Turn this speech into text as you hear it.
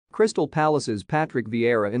Crystal Palace's Patrick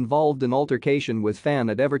Vieira involved in altercation with fan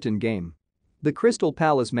at Everton game. The Crystal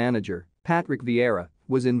Palace manager, Patrick Vieira,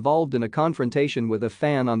 was involved in a confrontation with a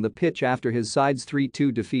fan on the pitch after his side's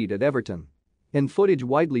 3-2 defeat at Everton. In footage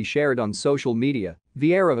widely shared on social media,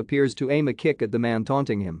 Vieira appears to aim a kick at the man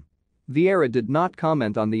taunting him. Vieira did not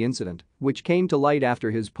comment on the incident, which came to light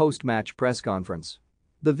after his post-match press conference.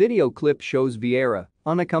 The video clip shows Vieira,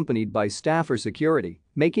 unaccompanied by staff or security,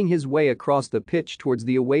 making his way across the pitch towards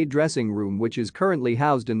the away dressing room, which is currently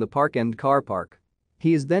housed in the Park End car park.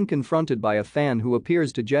 He is then confronted by a fan who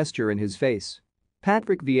appears to gesture in his face.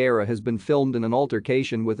 Patrick Vieira has been filmed in an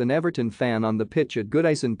altercation with an Everton fan on the pitch at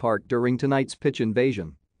Goodison Park during tonight's pitch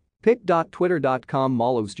invasion. Pic.twitter.com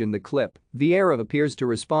molosted in the clip, Vieira appears to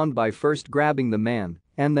respond by first grabbing the man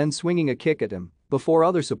and then swinging a kick at him before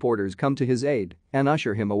other supporters come to his aid and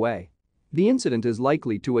usher him away. The incident is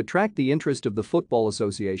likely to attract the interest of the Football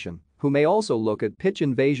Association, who may also look at pitch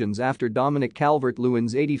invasions after Dominic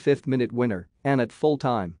Calvert-Lewin's 85th-minute winner and at full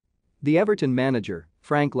time. The Everton manager,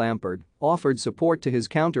 Frank Lampard, offered support to his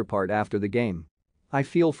counterpart after the game. "I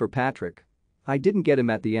feel for Patrick. I didn't get him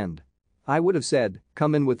at the end. I would have said,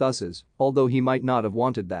 come in with us, although he might not have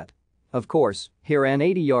wanted that. Of course, he ran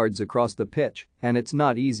 80 yards across the pitch, and it's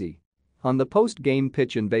not easy." On the post-game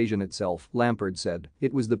pitch invasion itself, Lampard said,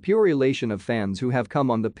 "It was the pure elation of fans who have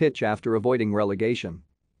come on the pitch after avoiding relegation.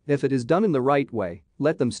 If it is done in the right way,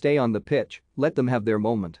 let them stay on the pitch, let them have their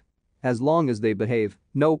moment. As long as they behave,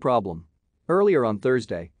 no problem." Earlier on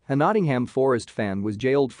Thursday, a Nottingham Forest fan was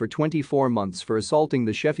jailed for 24 months for assaulting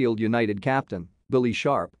the Sheffield United captain, Billy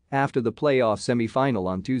Sharp, after the playoff semi-final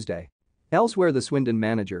on Tuesday. Elsewhere, the Swindon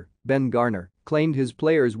manager, Ben Garner, claimed his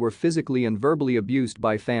players were physically and verbally abused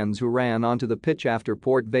by fans who ran onto the pitch after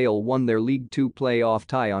Port Vale won their League Two playoff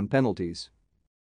tie on penalties.